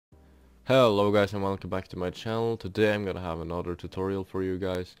Hello guys and welcome back to my channel. Today I'm gonna have another tutorial for you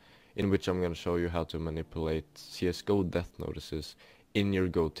guys in which I'm gonna show you how to manipulate CSGO death notices in your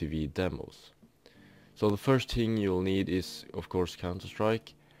GoTV demos. So the first thing you'll need is of course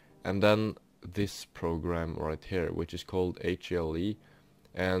Counter-Strike, and then this program right here which is called HLE,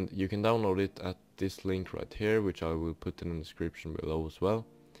 and you can download it at this link right here, which I will put in the description below as well.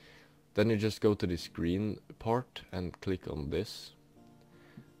 Then you just go to the screen part and click on this.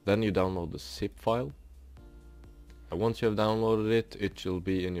 Then you download the zip file. Once you have downloaded it, it shall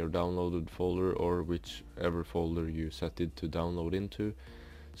be in your downloaded folder or whichever folder you set it to download into.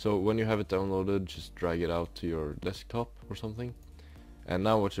 So when you have it downloaded, just drag it out to your desktop or something. And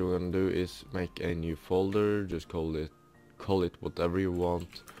now what you're going to do is make a new folder. Just call it whatever you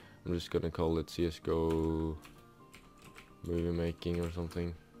want. I'm just going to call it CSGO movie making or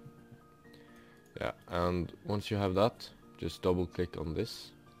something. Yeah, and once you have that, just double click on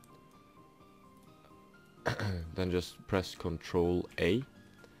this. Then just press Ctrl A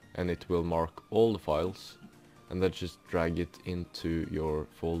and it will mark all the files, and then just drag it into your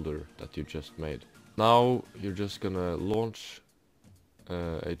folder that you just made. Now you're just gonna launch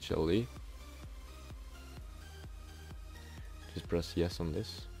HLE. Just press yes on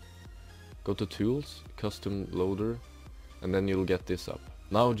this. Go to Tools, Custom Loader, and then you'll get this up.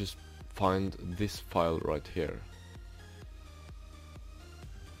 Now just find this file right here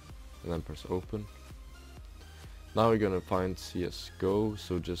and then press open. Now you're gonna find CSGO,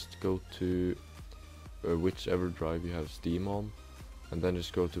 so just go to whichever drive you have Steam on, and then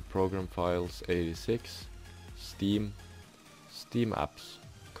just go to Program Files 86, Steam, Steam Apps,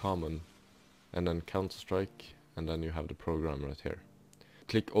 Common, and then Counter-Strike, and then you have the program right here.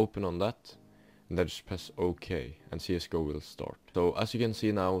 Click open on that, and then just press OK, and CSGO will start. So as you can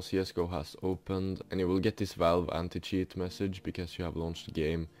see now, CSGO has opened, and you will get this Valve anti-cheat message because you have launched the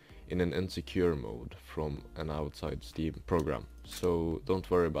game in an insecure mode from an outside Steam program. So don't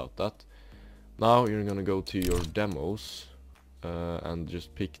worry about that. Now you're gonna go to your demos and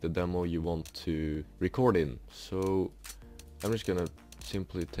just pick the demo you want to record in. So I'm just gonna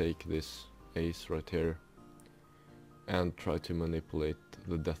simply take this ace right here and try to manipulate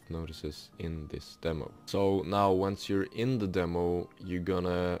the death notices in this demo. So now once you're in the demo, you're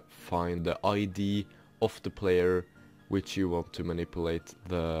gonna find the ID of the player which you want to manipulate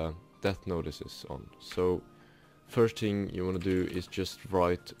the death notices on. So first thing you want to do is just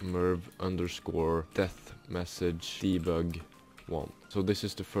write merv_death message debug 1. So this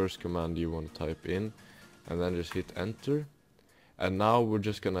is the first command you want to type in, and then just hit enter. And now we're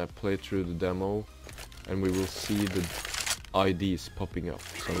just gonna play through the demo and we will see the IDs popping up.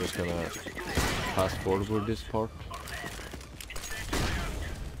 So I'm just gonna fast forward this part.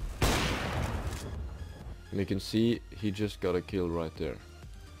 And you can see he just got a kill right there.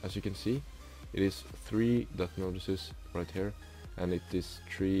 As you can see, it is 3 death notices right here, and it is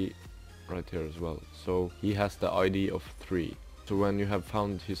 3 right here as well. So he has the ID of 3. So when you have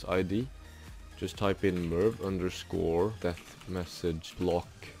found his ID, just type in merv_death message block,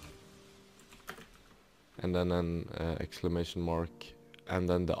 and then an exclamation mark, and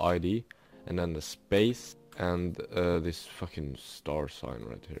then the ID, and then the space, and this fucking star sign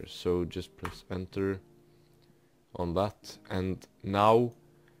right here. So just press enter on that, and now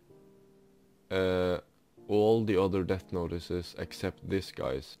all the other death notices except this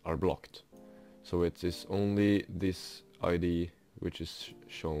guy's are blocked. So it is only this ID which is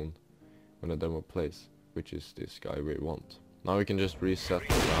shown when the demo plays, which is this guy we want. Now we can just reset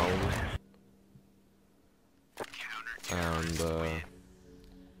the round, and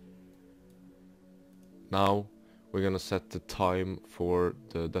now we're gonna set the time for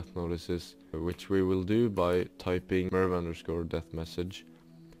the death notices, which we will do by typing merv_death message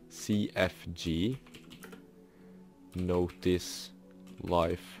CFG notice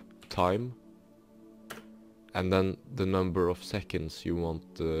lifetime, and then the number of seconds you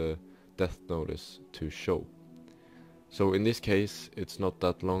want the death notice to show. So in this case it's not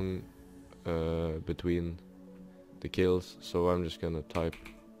that long between the kills, so I'm just gonna type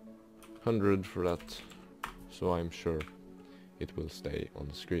 100 for that, so I'm sure it will stay on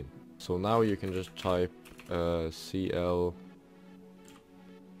the screen. So now you can just type CL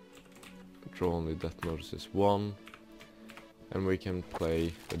draw only death notices 1, and we can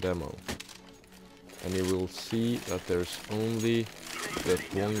play the demo. And you will see that there's only that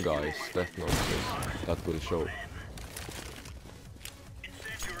one guy's death notices that will show.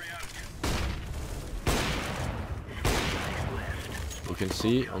 You can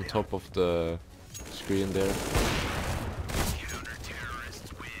see on top of the screen there,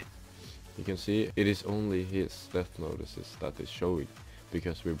 you can see it is only his death notices that is showing.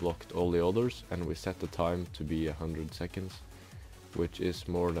 because we blocked all the others, and we set the time to be 100 seconds, which is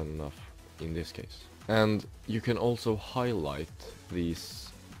more than enough in this case. And you can also highlight these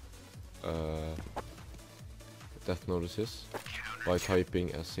death notices by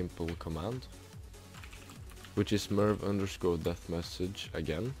typing a simple command, which is merv_death message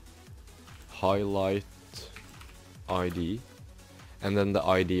again, highlightId, and then the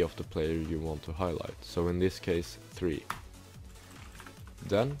ID of the player you want to highlight. So in this case 3.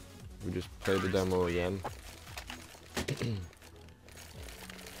 Then we just play the demo again.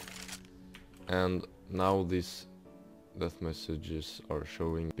 And now these death messages are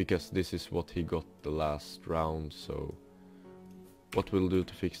showing, because this is what he got the last round. So what we'll do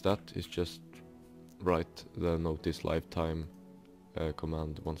to fix that is just write the noticelifetime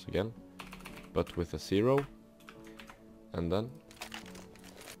command once again, but with a 0, and then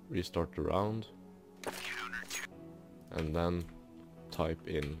restart the round, and then type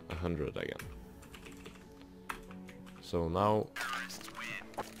in 100 again. So now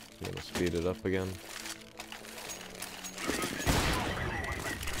I'm gonna speed it up again.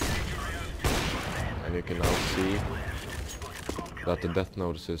 And you can now see that the death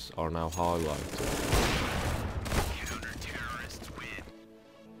notices are now highlighted.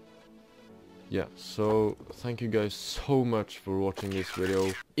 Yeah, so thank you guys so much for watching this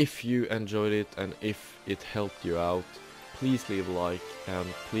video. If you enjoyed it and if it helped you out, please leave a like and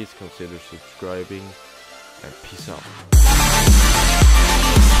please consider subscribing, and peace out.